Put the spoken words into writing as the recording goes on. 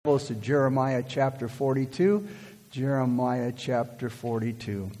Bibles to Jeremiah chapter 42. Jeremiah chapter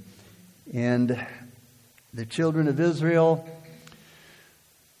 42. And the children of Israel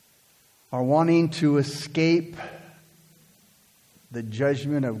are wanting to escape the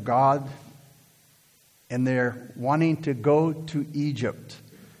judgment of God, and they're wanting to go to Egypt.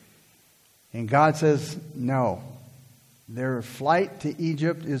 And God says, no, their flight to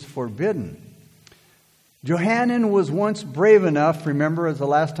Egypt is forbidden. Johanan was once brave enough, remember as the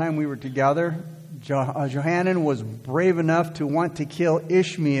last time we were together, Johanan was brave enough to want to kill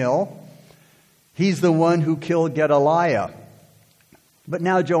Ishmael. He's the one who killed Gedaliah. But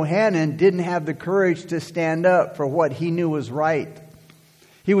now Johanan didn't have the courage to stand up for what he knew was right.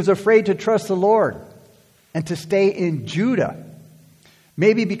 He was afraid to trust the Lord and to stay in Judah.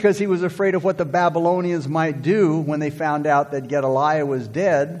 Maybe because he was afraid of what the Babylonians might do when they found out that Gedaliah was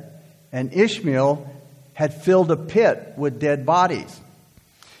dead and Ishmael had filled a pit with dead bodies.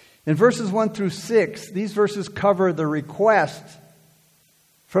 In verses 1 through 6, these verses cover the request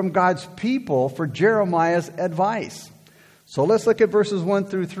from God's people for Jeremiah's advice. So let's look at verses 1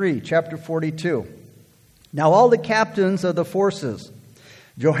 through 3, chapter 42. Now all the captains of the forces,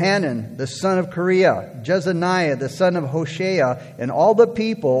 Johanan, the son of Kareah, Jezaniah, the son of Hoshea, and all the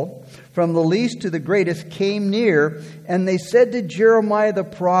people, from the least to the greatest, came near, and they said to Jeremiah the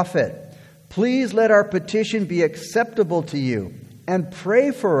prophet, "Please let our petition be acceptable to you, and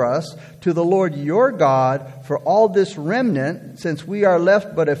pray for us to the Lord your God for all this remnant, since we are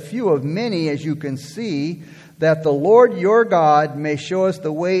left but a few of many, as you can see, that the Lord your God may show us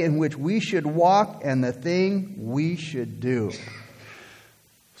the way in which we should walk and the thing we should do."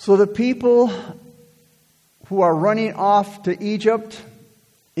 So the people who are running off to Egypt,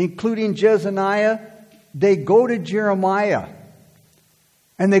 including Jezaniah, they go to Jeremiah.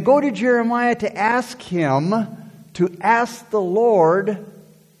 And they go to Jeremiah to ask him, to ask the Lord,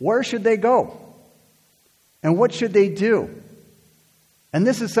 where should they go? And what should they do? And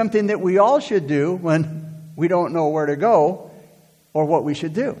this is something that we all should do when we don't know where to go or what we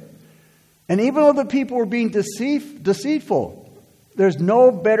should do. And even though the people were being deceitful, there's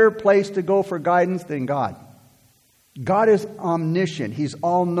no better place to go for guidance than God. God is omniscient. He's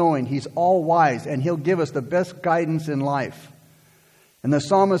all-knowing. He's all-wise. And He'll give us the best guidance in life. And the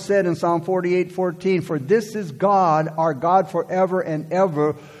psalmist said in Psalm 48:14, "For this is God, our God forever and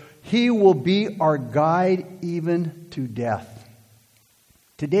ever. He will be our guide even to death."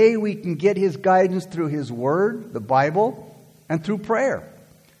 Today we can get His guidance through His Word, the Bible, and through prayer.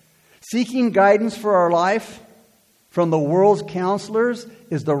 Seeking guidance for our life from the world's counselors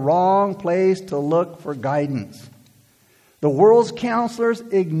is the wrong place to look for guidance. The world's counselors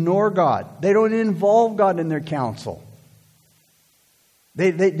ignore God. They don't involve God in their counsel.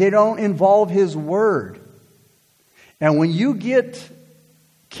 They don't involve His Word. And when you get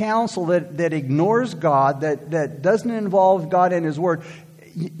counsel that ignores God, that doesn't involve God and His Word,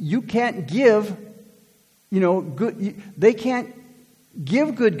 you can't give, good. They can't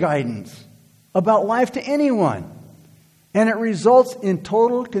give good guidance about life to anyone. And it results in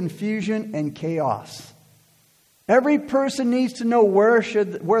total confusion and chaos. Every person needs to know where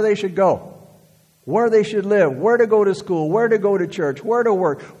they should go, where they should live, where to go to school, where to go to church, where to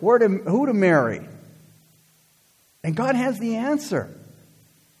work, who to marry. And God has the answer.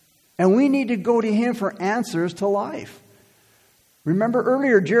 And we need to go to Him for answers to life. Remember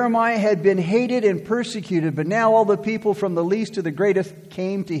earlier, Jeremiah had been hated and persecuted, but now all the people from the least to the greatest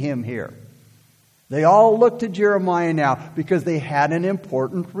came to him here. They all looked to Jeremiah now because they had an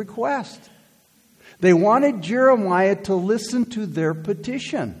important request. They wanted Jeremiah to listen to their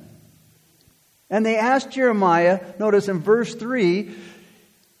petition. And they asked Jeremiah, notice in verse 3,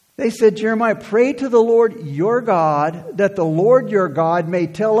 they said, "Jeremiah, pray to the Lord your God, that the Lord your God may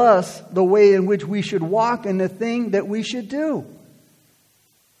tell us the way in which we should walk and the thing that we should do."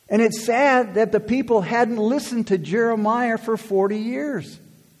 And it's sad that the people hadn't listened to Jeremiah for 40 years.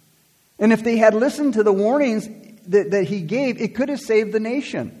 And if they had listened to the warnings that he gave, it could have saved the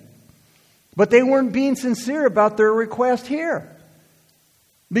nation. But they weren't being sincere about their request here.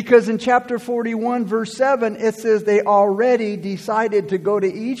 Because in chapter 41, verse 7, it says they already decided to go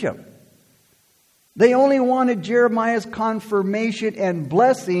to Egypt. They only wanted Jeremiah's confirmation and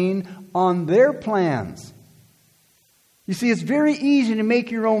blessing on their plans. You see, it's very easy to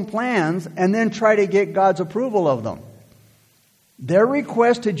make your own plans and then try to get God's approval of them. Their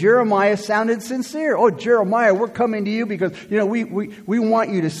request to Jeremiah sounded sincere. "Oh, Jeremiah, we're coming to you because, we want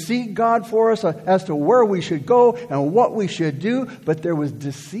you to seek God for us as to where we should go and what we should do." But there was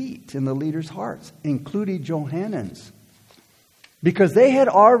deceit in the leaders' hearts, including Johanan's. Because they had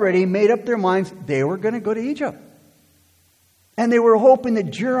already made up their minds they were going to go to Egypt. And they were hoping that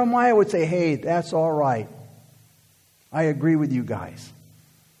Jeremiah would say, hey, that's all right. I agree with you guys.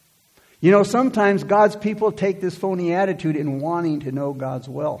 You know, sometimes God's people take this phony attitude in wanting to know God's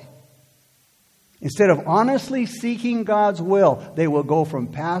will. Instead of honestly seeking God's will, they will go from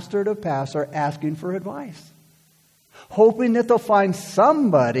pastor to pastor asking for advice, hoping that they'll find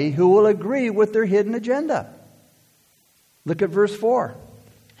somebody who will agree with their hidden agenda. Look at verse 4.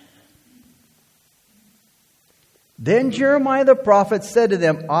 Then Jeremiah the prophet said to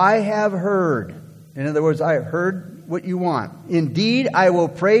them, I have heard. In other words, I have heard what you want. Indeed, I will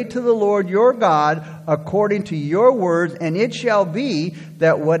pray to the Lord your God according to your words, and it shall be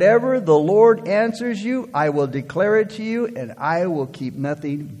that whatever the Lord answers you, I will declare it to you, and I will keep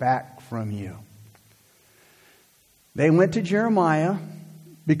nothing back from you. They went to Jeremiah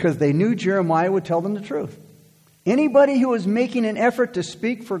because they knew Jeremiah would tell them the truth. Anybody who is making an effort to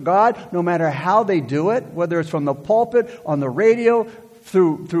speak for God, no matter how they do it, whether it's from the pulpit, on the radio,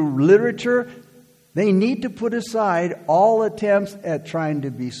 through literature, they need to put aside all attempts at trying to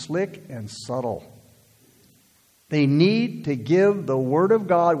be slick and subtle. They need to give the Word of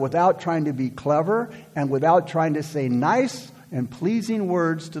God without trying to be clever and without trying to say nice and pleasing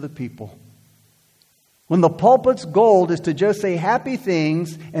words to the people. When the pulpit's goal is to just say happy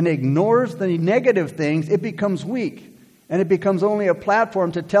things and ignores the negative things, it becomes weak. And it becomes only a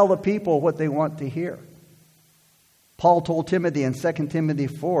platform to tell the people what they want to hear. Paul told Timothy in 2 Timothy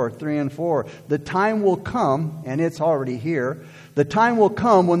 4:3-4, the time will come, and it's already here, the time will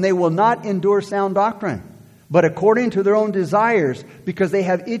come when they will not endure sound doctrine, but according to their own desires, because they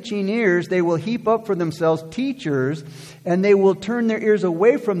have itching ears, they will heap up for themselves teachers, and they will turn their ears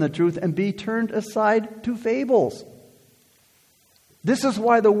away from the truth and be turned aside to fables. This is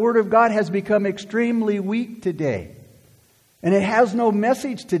why the Word of God has become extremely weak today. And it has no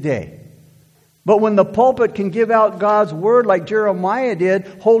message today. But when the pulpit can give out God's Word like Jeremiah did,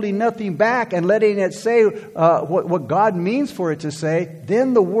 holding nothing back and letting it say what God means for it to say,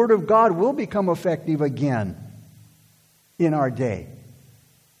 then the Word of God will become effective again in our day.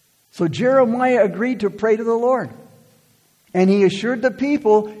 So Jeremiah agreed to pray to the Lord. And he assured the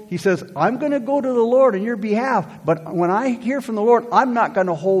people, he says, I'm going to go to the Lord on your behalf, but when I hear from the Lord, I'm not going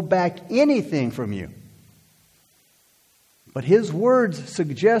to hold back anything from you. But his words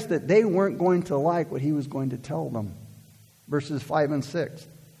suggest that they weren't going to like what he was going to tell them. Verses 5 and 6.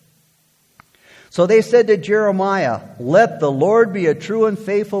 So they said to Jeremiah, let the Lord be a true and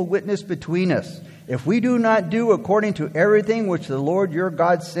faithful witness between us, if we do not do according to everything which the Lord your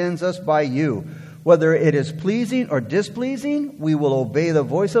God sends us by you. Whether it is pleasing or displeasing, we will obey the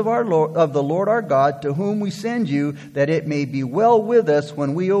voice of the Lord our God, to whom we send you, that it may be well with us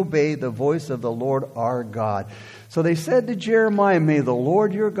when we obey the voice of the Lord our God. So they said to Jeremiah, may the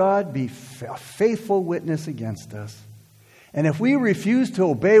Lord your God be a faithful witness against us. And if we refuse to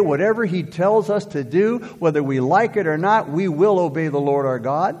obey whatever he tells us to do, whether we like it or not, we will obey the Lord our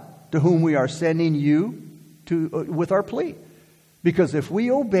God, to whom we are sending you with our plea. Because if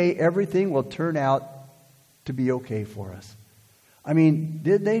we obey, everything will turn out to be okay for us. I mean,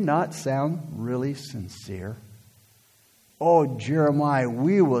 did they not sound really sincere? Oh, Jeremiah,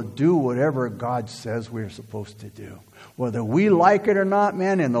 we will do whatever God says we're supposed to do. Whether we like it or not,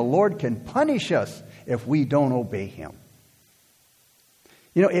 man, and the Lord can punish us if we don't obey him.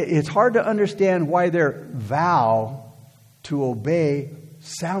 You know, it's hard to understand why their vow to obey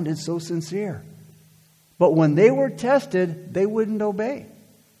sounded so sincere. But when they were tested, they wouldn't obey.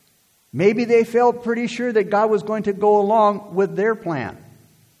 Maybe they felt pretty sure that God was going to go along with their plan.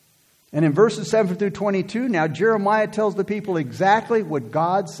 And in verses 7 through 22, now Jeremiah tells the people exactly what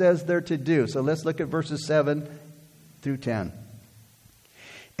God says they're to do. So let's look at verses 7 through 10.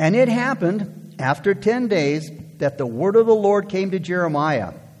 And it happened after 10 days that the word of the Lord came to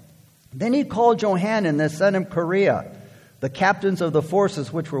Jeremiah. Then he called Johanan the son of Kareah, the captains of the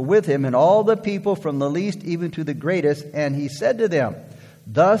forces which were with him, and all the people from the least even to the greatest. And he said to them,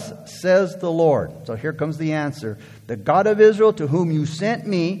 thus says the Lord. So here comes the answer. The God of Israel, to whom you sent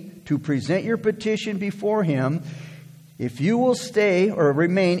me to present your petition before him, if you will stay or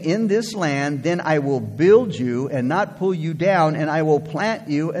remain in this land, then I will build you and not pull you down, and I will plant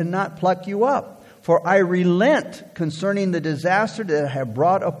you and not pluck you up. For I relent concerning the disaster that I have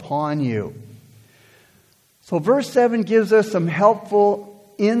brought upon you. So verse 7 gives us some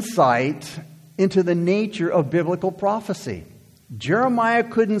helpful insight into the nature of biblical prophecy. Jeremiah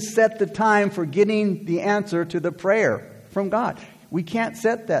couldn't set the time for getting the answer to the prayer from God. We can't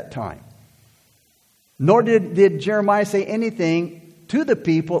set that time. Nor did Jeremiah say anything to the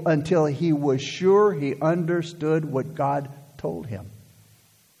people until he was sure he understood what God told him.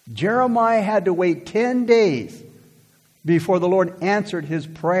 Jeremiah had to wait 10 days before the Lord answered his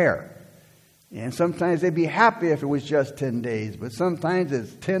prayer. And sometimes they'd be happy if it was just 10 days, but sometimes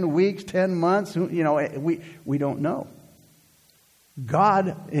it's 10 weeks, 10 months, we don't know.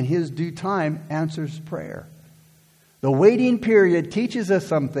 God, in his due time, answers prayer. The waiting period teaches us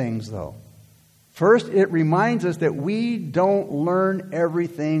some things, though. First, it reminds us that we don't learn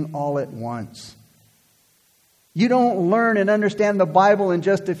everything all at once. You don't learn and understand the Bible in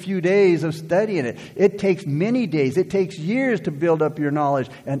just a few days of studying it. It takes many days. It takes years to build up your knowledge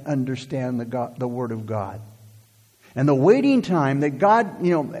and understand the Word of God. And the waiting time that God,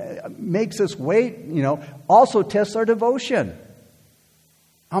 makes us wait, also tests our devotion.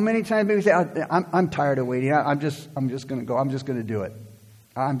 How many times do we say, I'm tired of waiting. I'm just going to go. I'm just going to do it.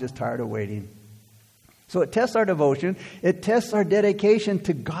 I'm just tired of waiting. So it tests our devotion. It tests our dedication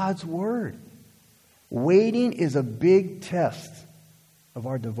to God's Word. Waiting is a big test of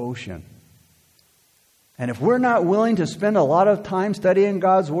our devotion. And if we're not willing to spend a lot of time studying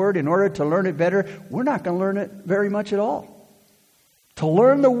God's Word in order to learn it better, we're not going to learn it very much at all. To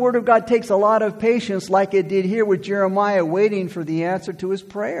learn the Word of God takes a lot of patience, like it did here with Jeremiah waiting for the answer to his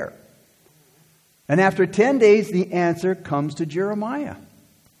prayer. And after 10 days, the answer comes to Jeremiah.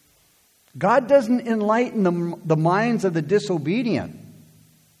 God doesn't enlighten the minds of the disobedient.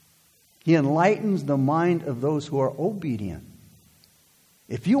 He enlightens the mind of those who are obedient.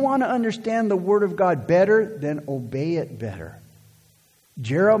 If you want to understand the Word of God better, then obey it better.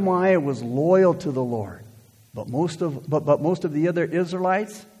 Jeremiah was loyal to the Lord, but most of the other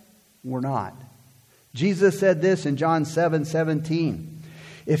Israelites were not. Jesus said this in John 7:17.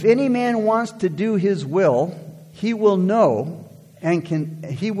 If any man wants to do his will, he will know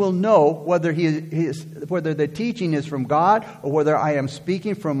whether whether the teaching is from God or whether I am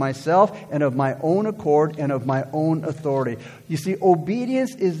speaking from myself and of my own accord and of my own authority. You see,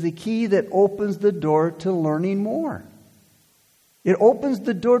 obedience is the key that opens the door to learning more. It opens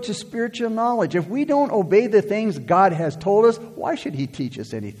the door to spiritual knowledge. If we don't obey the things God has told us, why should He teach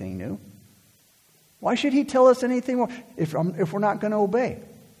us anything new? Why should He tell us anything more if we're not going to obey?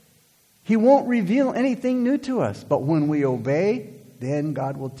 He won't reveal anything new to us. But when we obey, then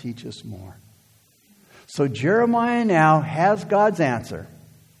God will teach us more. So Jeremiah now has God's answer.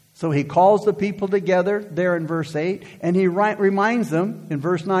 So he calls the people together there in verse 8. And he reminds them in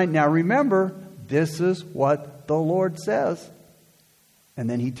verse 9, now remember, this is what the Lord says. And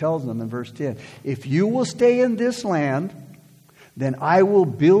then he tells them in verse 10, if you will stay in this land, then I will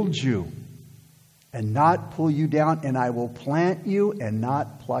build you and not pull you down, and I will plant you and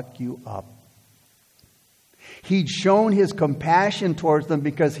not pluck you up. He'd shown his compassion towards them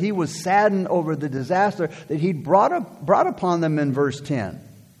because he was saddened over the disaster that he'd brought upon them in verse 10.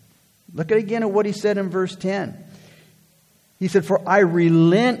 Look again at what he said in verse 10. He said, for I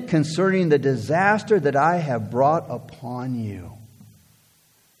relent concerning the disaster that I have brought upon you.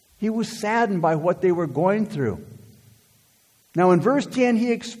 He was saddened by what they were going through. Now in verse 10,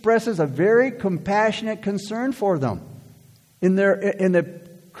 he expresses a very compassionate concern for them in the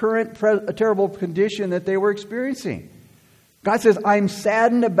current terrible condition that they were experiencing. God says, I'm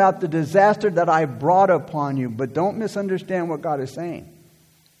saddened about the disaster that I brought upon you. But don't misunderstand what God is saying.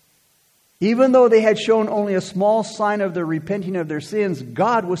 Even though they had shown only a small sign of the repenting of their sins,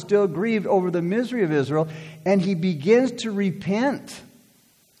 God was still grieved over the misery of Israel, and He begins to repent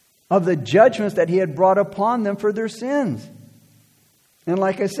of the judgments that He had brought upon them for their sins. And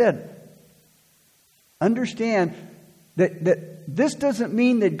like I said, understand that this doesn't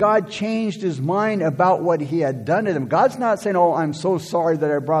mean that God changed His mind about what He had done to them. God's not saying, oh, I'm so sorry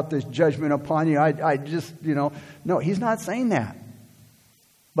that I brought this judgment upon you. I just, No, He's not saying that.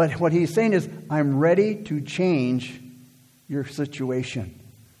 But what He's saying is, I'm ready to change your situation.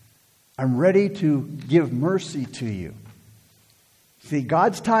 I'm ready to give mercy to you. See,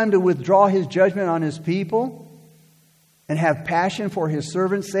 God's time to withdraw His judgment on His people and have passion for His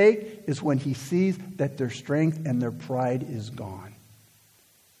servants' sake is when He sees that their strength and their pride is gone.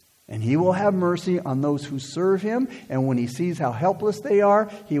 And He will have mercy on those who serve Him. And when He sees how helpless they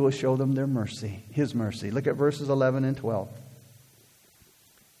are, He will show them their mercy, His mercy. Look at verses 11 and 12.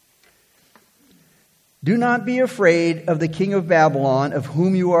 Do not be afraid of the king of Babylon, of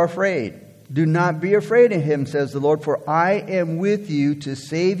whom you are afraid. Do not be afraid of him, says the Lord, for I am with you to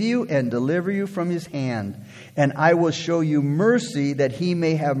save you and deliver you from his hand. And I will show you mercy, that he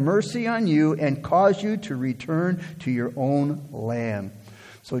may have mercy on you and cause you to return to your own land.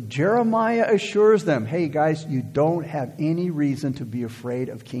 So Jeremiah assures them, hey guys, you don't have any reason to be afraid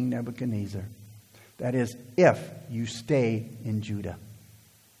of King Nebuchadnezzar. That is, if you stay in Judah.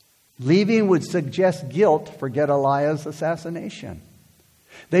 Leaving would suggest guilt for Gedaliah's assassination.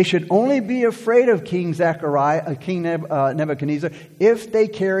 They should only be afraid of King Nebuchadnezzar if they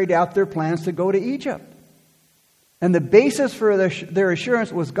carried out their plans to go to Egypt. And the basis for their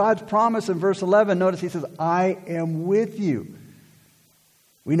assurance was God's promise in verse 11. Notice he says, I am with you.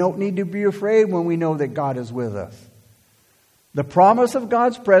 We don't need to be afraid when we know that God is with us. The promise of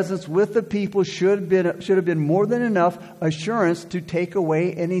God's presence with the people should have been more than enough assurance to take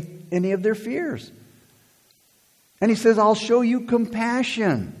away any of their fears. And he says, I'll show you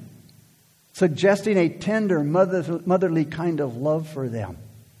compassion, suggesting a tender, motherly kind of love for them.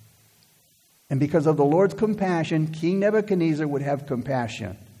 And because of the Lord's compassion, King Nebuchadnezzar would have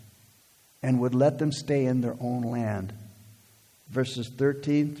compassion and would let them stay in their own land. Verses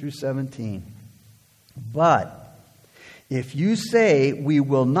 13 through 17. But if you say, we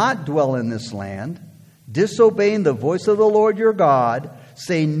will not dwell in this land, disobeying the voice of the Lord your God,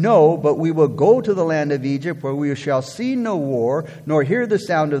 say no, but we will go to the land of Egypt, where we shall see no war, nor hear the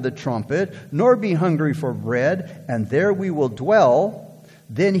sound of the trumpet, nor be hungry for bread, and there we will dwell.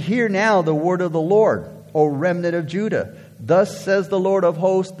 Then hear now the word of the Lord, O remnant of Judah. Thus says the Lord of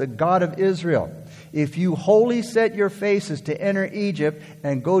hosts, the God of Israel. If you wholly set your faces to enter Egypt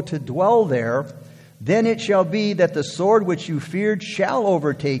and go to dwell there, then it shall be that the sword which you feared shall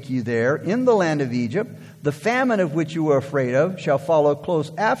overtake you there in the land of Egypt. The famine of which you were afraid of shall follow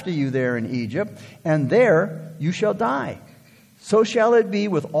close after you there in Egypt, and there you shall die. So shall it be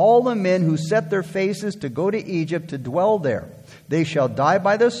with all the men who set their faces to go to Egypt to dwell there. They shall die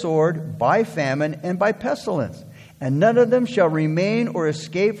by the sword, by famine, and by pestilence. And none of them shall remain or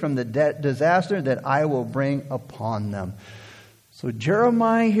escape from the disaster that I will bring upon them. So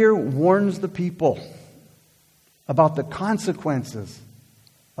Jeremiah here warns the people about the consequences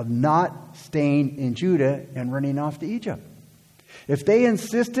of not staying in Judah and running off to Egypt. If they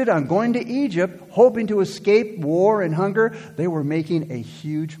insisted on going to Egypt, hoping to escape war and hunger, they were making a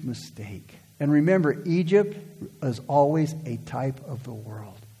huge mistake. And remember, Egypt is always a type of the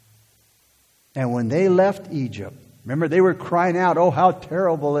world. And when they left Egypt, remember, they were crying out, oh, how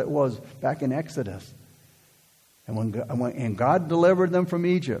terrible it was back in Exodus. And God delivered them from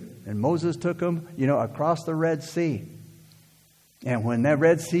Egypt. And Moses took them, across the Red Sea. And when that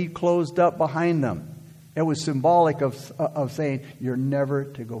Red Sea closed up behind them, it was symbolic of saying, you're never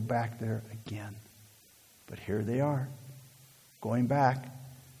to go back there again. But here they are, going back.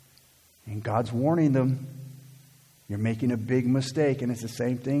 And God's warning them, you're making a big mistake. And it's the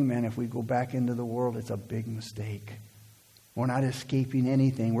same thing, man. If we go back into the world, it's a big mistake. We're not escaping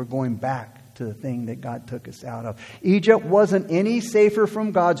anything. We're going back to the thing that God took us out of. Egypt wasn't any safer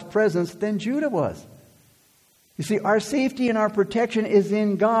from God's presence than Judah was. You see, our safety and our protection is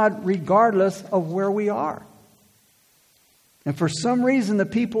in God regardless of where we are. And for some reason, the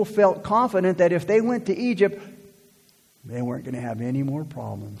people felt confident that if they went to Egypt, they weren't going to have any more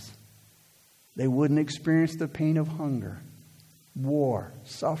problems. They wouldn't experience the pain of hunger, war,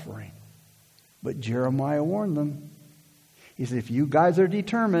 suffering. But Jeremiah warned them. He said, if you guys are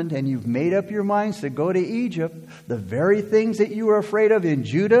determined and you've made up your minds to go to Egypt, the very things that you were afraid of in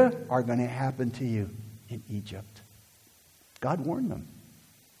Judah are going to happen to you in Egypt. God warned them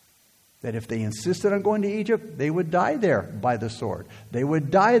that if they insisted on going to Egypt, they would die there by the sword. They would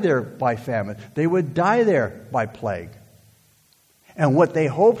die there by famine. They would die there by plague. And what they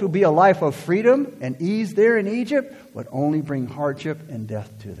hoped would be a life of freedom and ease there in Egypt would only bring hardship and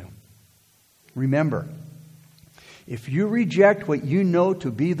death to them. Remember, if you reject what you know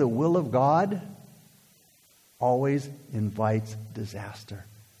to be the will of God, always invites disaster.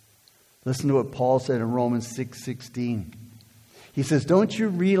 Listen to what Paul said in Romans 6:16. He says, don't you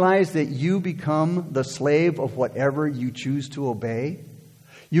realize that you become the slave of whatever you choose to obey?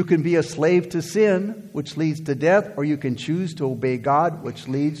 You can be a slave to sin, which leads to death, or you can choose to obey God, which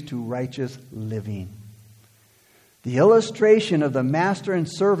leads to righteous living. The illustration of the master and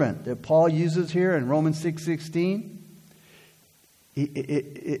servant that Paul uses here in Romans 6:16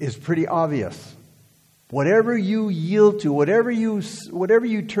 is pretty obvious. Whatever you yield to, whatever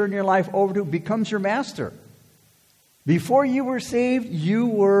you turn your life over to, becomes your master. Before you were saved, you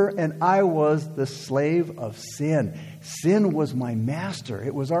were and I was the slave of sin. Sin was my master.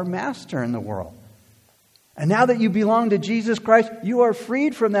 It was our master in the world. And now that you belong to Jesus Christ, you are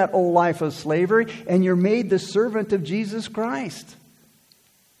freed from that old life of slavery and you're made the servant of Jesus Christ.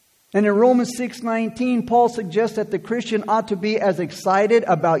 And in Romans 6:19, Paul suggests that the Christian ought to be as excited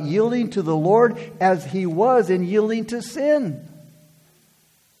about yielding to the Lord as he was in yielding to sin.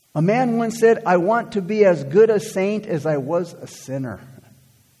 A man once said, I want to be as good a saint as I was a sinner.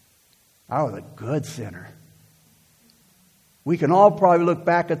 I was a good sinner. We can all probably look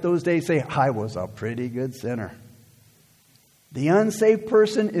back at those days and say, I was a pretty good sinner. The unsaved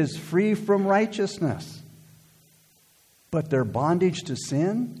person is free from righteousness. But their bondage to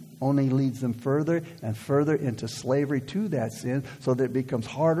sin only leads them further and further into slavery to that sin, so that it becomes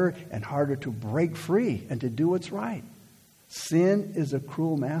harder and harder to break free and to do what's right. Sin is a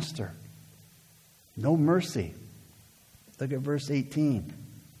cruel master. No mercy. Look at verse 18.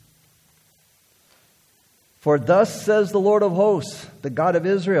 For thus says the Lord of hosts, the God of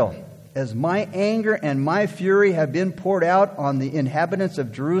Israel, as my anger and my fury have been poured out on the inhabitants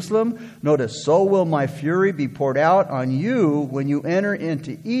of Jerusalem, notice, so will my fury be poured out on you when you enter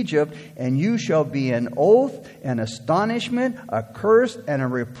into Egypt, and you shall be an oath, an astonishment, a curse, and a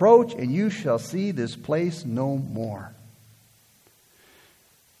reproach, and you shall see this place no more.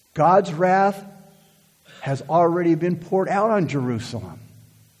 God's wrath has already been poured out on Jerusalem.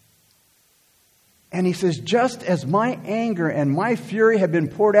 And he says, just as my anger and my fury have been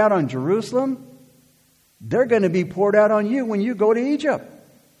poured out on Jerusalem, they're going to be poured out on you when you go to Egypt.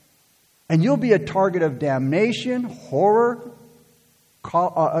 And you'll be a target of damnation, horror,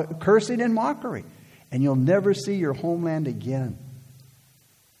 cursing, and mockery. And you'll never see your homeland again.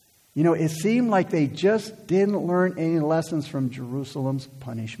 You know, it seemed like they just didn't learn any lessons from Jerusalem's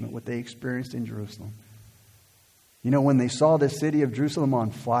punishment, what they experienced in Jerusalem. You know, when they saw the city of Jerusalem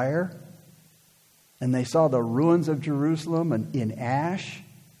on fire, and they saw the ruins of Jerusalem in ash,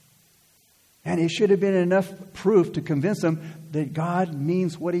 and it should have been enough proof to convince them that God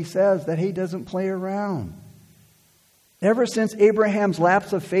means what he says, that he doesn't play around. Ever since Abraham's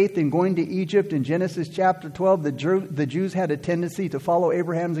lapse of faith in going to Egypt in Genesis chapter 12, the Jews had a tendency to follow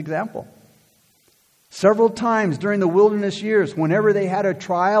Abraham's example. Several times during the wilderness years, whenever they had a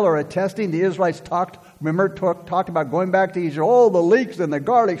trial or a testing, the Israelites talked about going back to Egypt. Oh, the leeks and the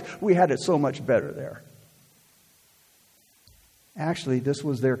garlics, we had it so much better there. Actually, this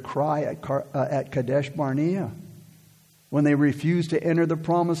was their cry at Kadesh Barnea when they refused to enter the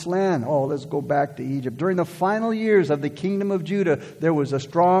promised land. Oh, let's go back to Egypt. During the final years of the kingdom of Judah, there was a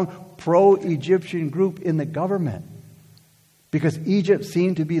strong pro-Egyptian group in the government, because Egypt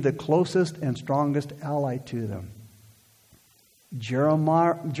seemed to be the closest and strongest ally to them.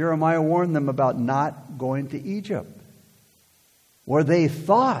 Jeremiah warned them about not going to Egypt, where they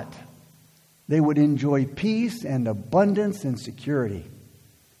thought they would enjoy peace and abundance and security.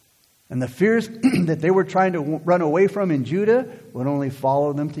 And the fears that they were trying to run away from in Judah would only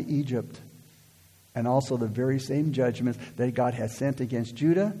follow them to Egypt. And also the very same judgments that God had sent against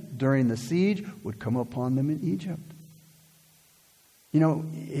Judah during the siege would come upon them in Egypt. You know,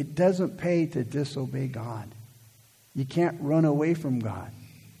 it doesn't pay to disobey God. You can't run away from God.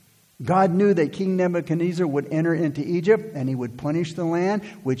 God knew that King Nebuchadnezzar would enter into Egypt and he would punish the land,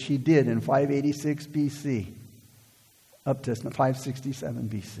 which he did in 586 BC up to 567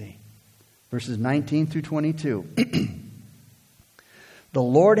 BC. Verses 19 through 22. The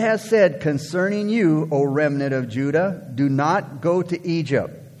Lord has said concerning you, O remnant of Judah, do not go to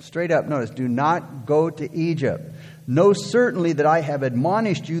Egypt. Straight up, notice, do not go to Egypt. Know certainly that I have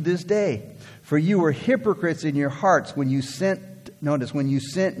admonished you this day. For you were hypocrites in your hearts when you sent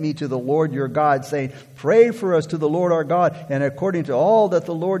me to the Lord your God, saying, pray for us to the Lord our God, and according to all that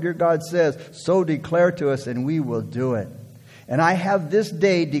the Lord your God says, so declare to us, and we will do it. And I have this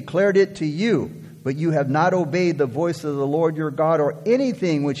day declared it to you, but you have not obeyed the voice of the Lord your God, or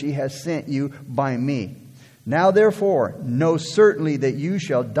anything which he has sent you by me. Now therefore, know certainly that you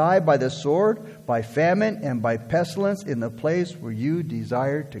shall die by the sword, by famine, and by pestilence in the place where you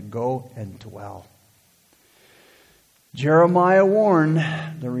desire to go and dwell. Jeremiah warned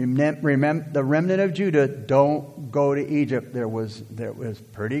the remnant of Judah, don't go to Egypt. There was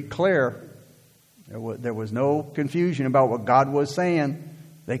pretty clear. There was no confusion about what God was saying.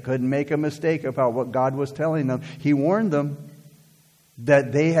 They couldn't make a mistake about what God was telling them. He warned them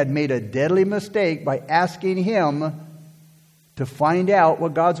that they had made a deadly mistake by asking him to find out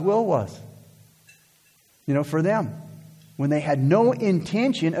what God's will was. You know, for them, when they had no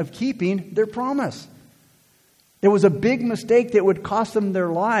intention of keeping their promise. It was a big mistake that would cost them their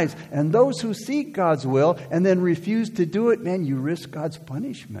lives. And those who seek God's will and then refuse to do it, man, you risk God's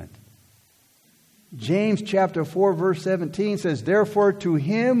punishment. James chapter 4 verse 17 says, therefore to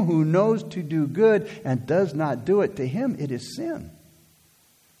him who knows to do good and does not do it, to him it is sin.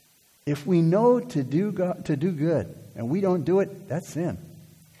 If we know to do good and we don't do it, that's sin.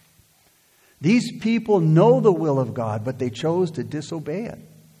 These people know the will of God, but they chose to disobey it.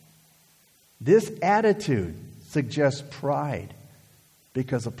 This attitude suggests pride,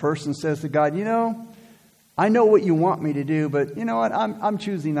 because a person says to God, you know, I know what you want me to do, but you know what? I'm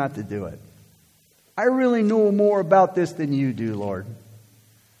choosing not to do it. I really know more about this than you do, Lord.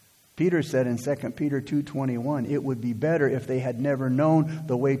 Peter said in 2 Peter 2:21, it would be better if they had never known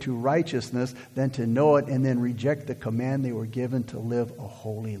the way to righteousness than to know it and then reject the command they were given to live a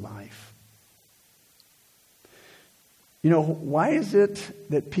holy life. You know, why is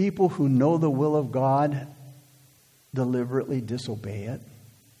it that people who know the will of God deliberately disobey it?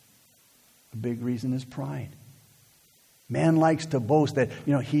 A big reason is pride. Man likes to boast that,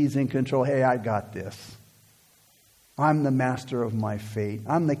 he's in control. Hey, I got this. I'm the master of my fate.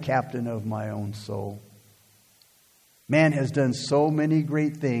 I'm the captain of my own soul. Man has done so many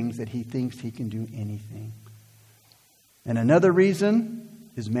great things that he thinks he can do anything. And another reason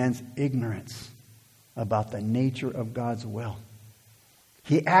is man's ignorance about the nature of God's will.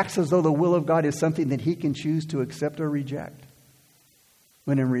 He acts as though the will of God is something that he can choose to accept or reject.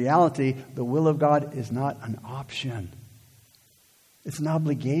 When in reality, the will of God is not an option. It's an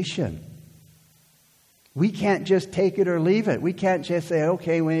obligation. We can't just take it or leave it. We can't just say,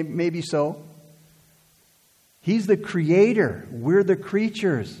 okay, maybe so. He's the creator. We're the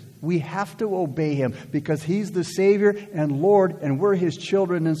creatures. We have to obey him because he's the Savior and Lord, and we're his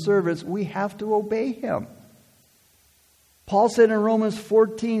children and servants. We have to obey him. Paul said in Romans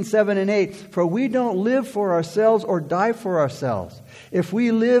 14:7 and 8, for we don't live for ourselves or die for ourselves. If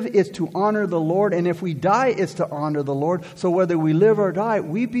we live, it's to honor the Lord, and if we die, it's to honor the Lord. So whether we live or die,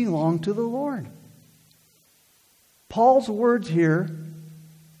 we belong to the Lord. Paul's words here,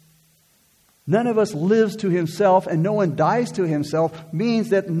 none of us lives to himself and no one dies to himself, means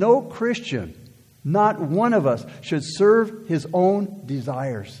that no Christian, not one of us, should serve his own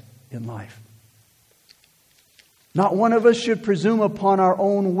desires in life. Not one of us should presume upon our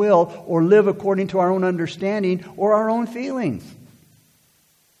own will or live according to our own understanding or our own feelings.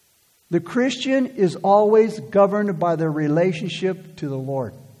 The Christian is always governed by their relationship to the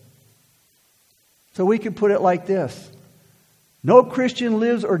Lord. So we could put it like this. No Christian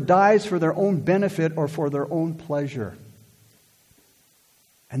lives or dies for their own benefit or for their own pleasure.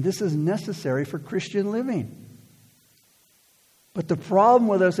 And this is necessary for Christian living. But the problem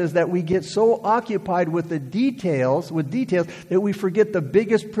with us is that we get so occupied with the details, that we forget the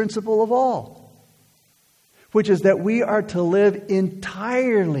biggest principle of all, which is that we are to live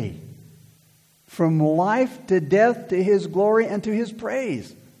entirely from life to death to his glory and to his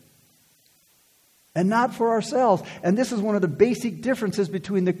praise. And not for ourselves. And this is one of the basic differences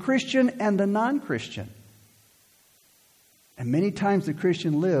between the Christian and the non-Christian. And many times the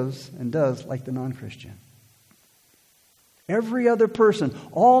Christian lives and does like the non-Christian. Every other person,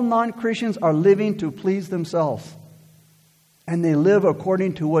 all non-Christians are living to please themselves. And they live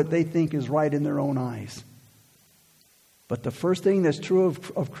according to what they think is right in their own eyes. But the first thing that's true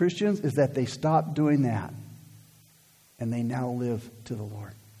of Christians is that they stop doing that. And they now live to the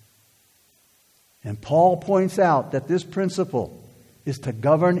Lord. And Paul points out that this principle is to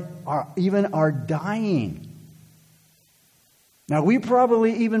govern even our dying. Now we're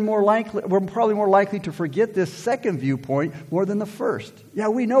probably more likely to forget this second viewpoint more than the first. Yeah,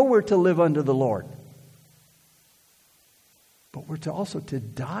 we know we're to live unto the Lord. But we're also to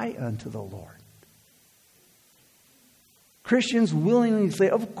die unto the Lord. Christians willingly say,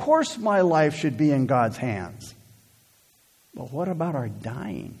 of course my life should be in God's hands. But what about our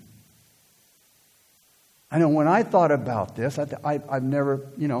dying? I know when I thought about this, I've never,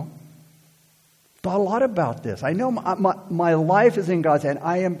 thought a lot about this. I know my life is in God's hand.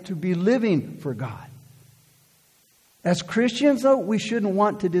 I am to be living for God. As Christians, though, we shouldn't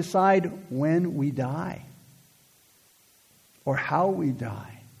want to decide when we die, or how we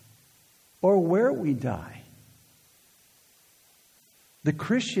die, or where we die. The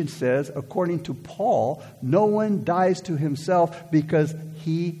Christian says, according to Paul, no one dies to himself because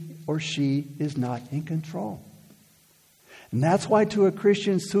he or she is not in control. And that's why to a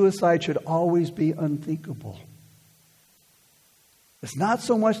Christian, suicide should always be unthinkable. It's not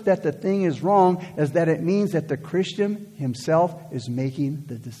so much that the thing is wrong as that it means that the Christian himself is making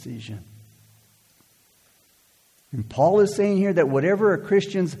the decision. And Paul is saying here that whatever a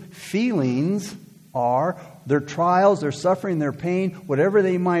Christian's feelings are, their trials, their suffering, their pain, whatever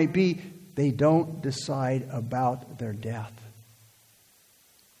they might be, they don't decide about their death.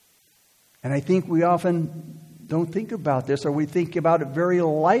 And I think we often don't think about this, or we think about it very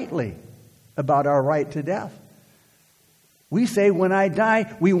lightly, about our right to death. We say, when I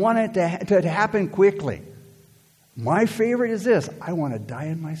die, we want it to happen quickly. My favorite is this: I want to die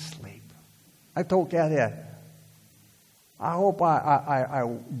in my sleep. I told Kathy that. I hope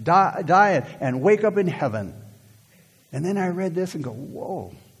I die and wake up in heaven. And then I read this and go,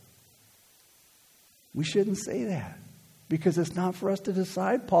 whoa. We shouldn't say that, because it's not for us to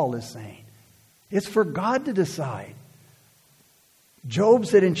decide, Paul is saying. It's for God to decide. Job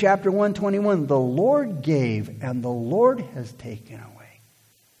said in chapter 121, the Lord gave and the Lord has taken away.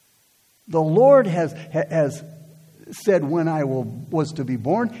 The Lord has said when I was to be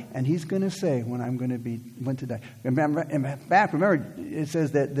born, and He's going to say when to die. Remember, in fact, it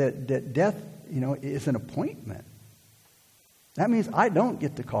says that death, is an appointment. That means I don't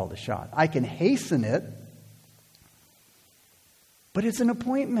get to call the shot. I can hasten it, but it's an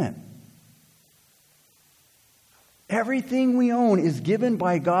appointment. Everything we own is given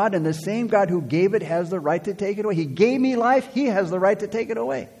by God, and the same God who gave it has the right to take it away. He gave me life. He has the right to take it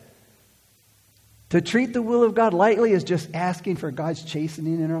away. To treat the will of God lightly is just asking for God's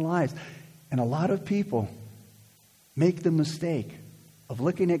chastening in our lives. And a lot of people make the mistake of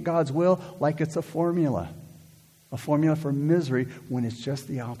looking at God's will like it's a formula for misery, when it's just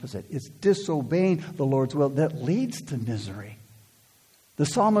the opposite. It's disobeying the Lord's will that leads to misery. The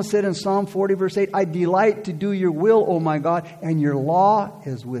psalmist said in Psalm 40, verse 8, I delight to do your will, O my God, and your law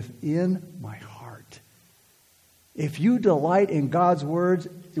is within my heart. If you delight in God's word,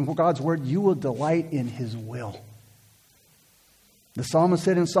 you will delight in His will. The psalmist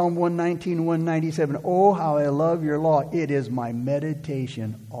said in Psalm 119, 197, oh, how I love your law. It is my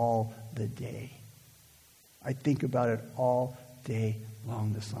meditation all the day. I think about it all day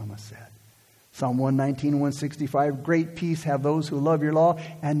long, the psalmist said. Psalm 119, 165, great peace have those who love your law,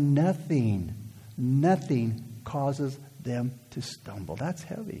 and nothing causes them to stumble. That's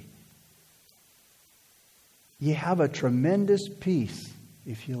heavy. You have a tremendous peace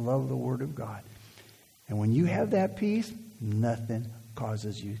if you love the Word of God. And when you have that peace, nothing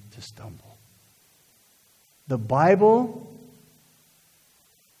causes you to stumble. The Bible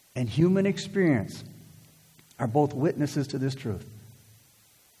and human experience are both witnesses to this truth.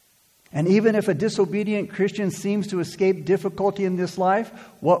 And even if a disobedient Christian seems to escape difficulty in this life,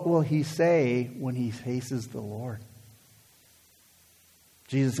 what will he say when he faces the Lord?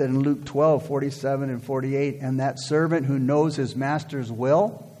 Jesus said in Luke 12, 47 and 48, and that servant who knows his master's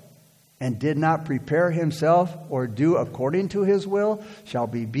will and did not prepare himself or do according to his will shall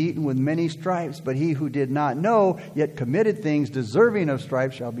be beaten with many stripes. But he who did not know, yet committed things deserving of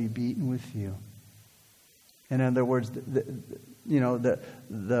stripes, shall be beaten with few. In other words,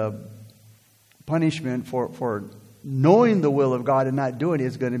 the punishment for knowing the will of God and not doing it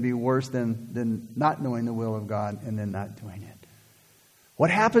is going to be worse than not knowing the will of God and then not doing it. What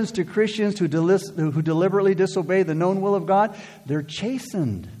happens to Christians who deliberately disobey the known will of God? They're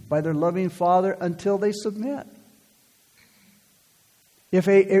chastened by their loving Father until they submit. If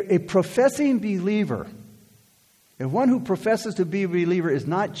a professing believer, if one who professes to be a believer is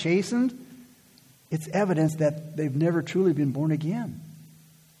not chastened, it's evidence that they've never truly been born again.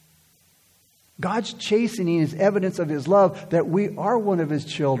 God's chastening is evidence of His love, that we are one of His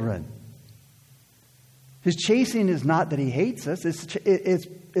children. His chastening is not that He hates us.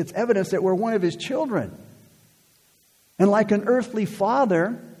 It's evidence that we're one of His children. And like an earthly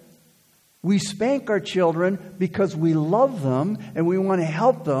father, we spank our children because we love them and we want to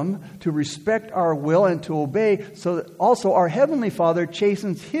help them to respect our will and to obey. So that also our Heavenly Father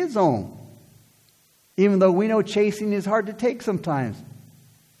chastens His own. Even though we know chastening is hard to take sometimes.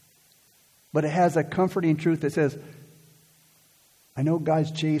 But it has a comforting truth that says, I know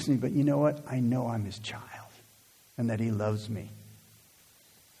God's chastening, but you know what? I know I'm His child and that He loves me.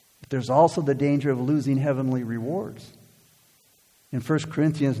 But there's also the danger of losing heavenly rewards. In 1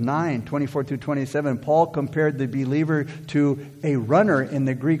 Corinthians 9, 24 through 27, Paul compared the believer to a runner in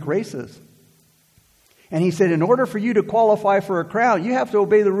the Greek races. And he said, in order for you to qualify for a crown, you have to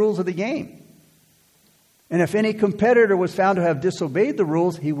obey the rules of the game. And if any competitor was found to have disobeyed the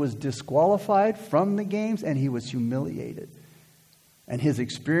rules, he was disqualified from the games and he was humiliated. And his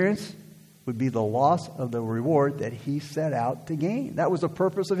experience would be the loss of the reward that he set out to gain. That was the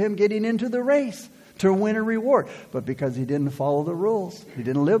purpose of him getting into the race, to win a reward. But because he didn't follow the rules, he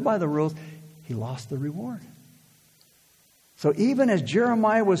didn't live by the rules, he lost the reward. So even as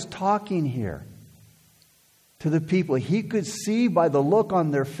Jeremiah was talking here to the people, he could see by the look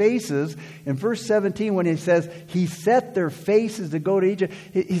on their faces. In verse 17, when he says, he set their faces to go to Egypt,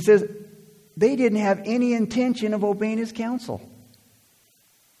 he says, they didn't have any intention of obeying his counsel.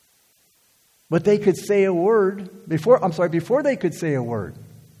 But they could say a word, before they could say a word,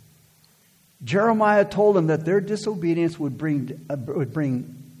 Jeremiah told them that their disobedience would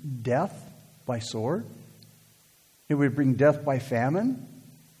bring death by sword. It would bring death by famine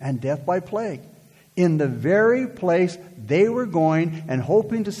and death by plague. In the very place they were going and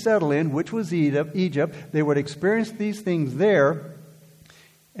hoping to settle in, which was Egypt, they would experience these things there.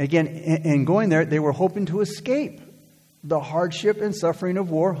 Again, in going there, they were hoping to escape the hardship and suffering of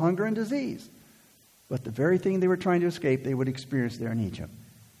war, hunger, and disease. But the very thing they were trying to escape, they would experience there in Egypt.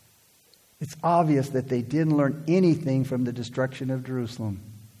 It's obvious that they didn't learn anything from the destruction of Jerusalem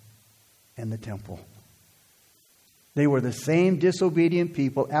and the temple. They were the same disobedient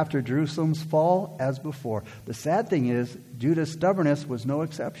people after Jerusalem's fall as before. The sad thing is, Judah's stubbornness was no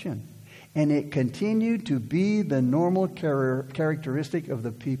exception. And it continued to be the normal characteristic of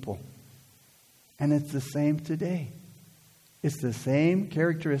the people. And it's the same today. It's the same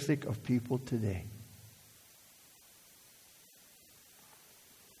characteristic of people today.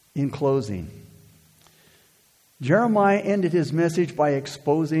 In closing, Jeremiah ended his message by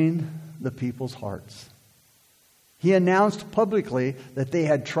exposing the people's hearts. He announced publicly that they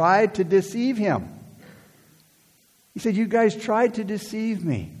had tried to deceive him. He said, "You guys tried to deceive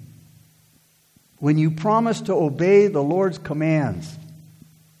me when you promised to obey the Lord's commands."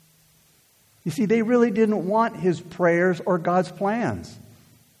 You see, they really didn't want his prayers or God's plans.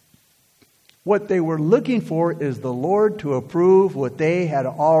 What they were looking for is the Lord to approve what they had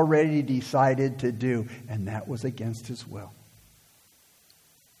already decided to do, and that was against his will.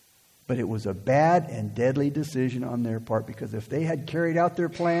 But it was a bad and deadly decision on their part, because if they had carried out their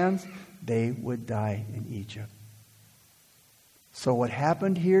plans, they would die in Egypt. So what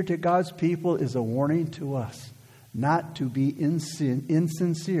happened here to God's people is a warning to us not to be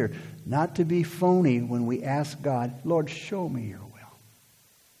insincere, not to be phony when we ask God, "Lord, show me your will."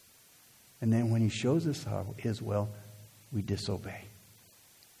 And then when he shows us his will, we disobey.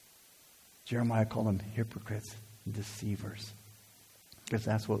 Jeremiah called them hypocrites, deceivers. Because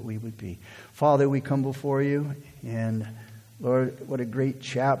that's what we would be. Father, we come before you, and Lord, what a great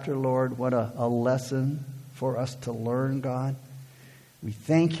chapter, Lord. What a lesson for us to learn, God. We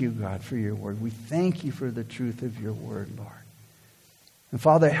thank you, God, for your word. We thank you for the truth of your word, Lord. And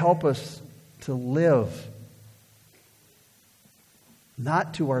Father, help us to live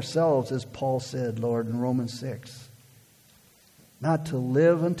not to ourselves, as Paul said, Lord, in Romans 6. Not to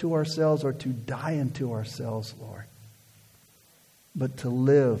live unto ourselves or to die unto ourselves, Lord. But to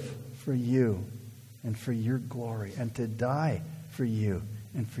live for you and for your glory, and to die for you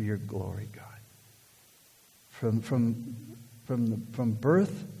and for your glory, God. From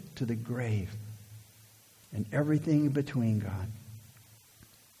birth to the grave and everything in between, God.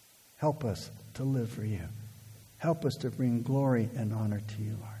 Help us to live for you. Help us to bring glory and honor to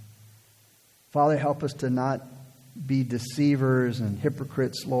you, Lord. Father, help us to not be deceivers and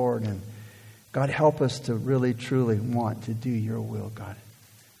hypocrites, Lord. And God, help us to really, truly want to do your will, God.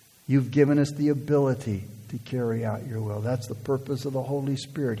 You've given us the ability to carry out your will. That's the purpose of the Holy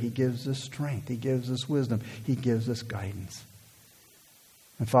Spirit. He gives us strength. He gives us wisdom. He gives us guidance.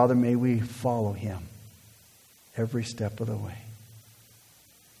 And Father, may we follow him every step of the way.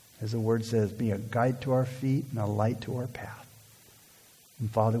 As the word says, be a guide to our feet and a light to our path. And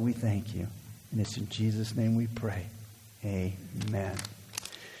Father, we thank you. And it's in Jesus' name we pray. Amen.